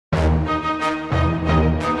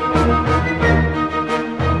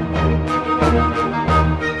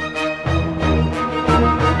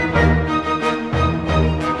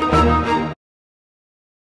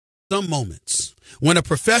some moments when a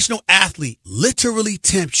professional athlete literally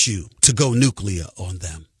tempts you to go nuclear on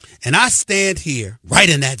them. And I stand here right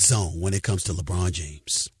in that zone when it comes to LeBron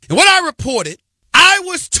James. And what I reported, I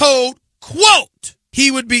was told, quote,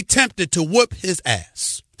 he would be tempted to whoop his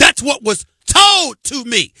ass. That's what was told to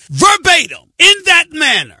me, verbatim, in that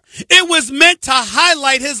manner. It was meant to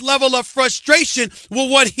highlight his level of frustration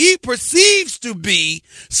with what he perceives to be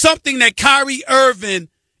something that Kyrie Irving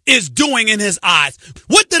is doing in his eyes.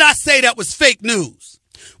 What did I say that was fake news?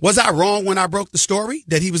 Was I wrong when I broke the story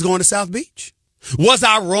that he was going to South Beach? Was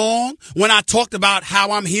I wrong when I talked about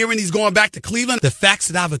how I'm hearing he's going back to Cleveland? The facts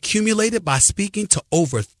that I've accumulated by speaking to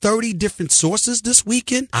over 30 different sources this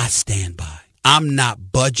weekend, I stand by. I'm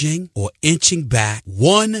not budging or inching back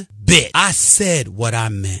one bit. I said what I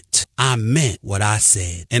meant. I meant what I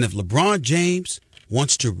said. And if LeBron James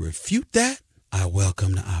wants to refute that, I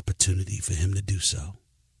welcome the opportunity for him to do so.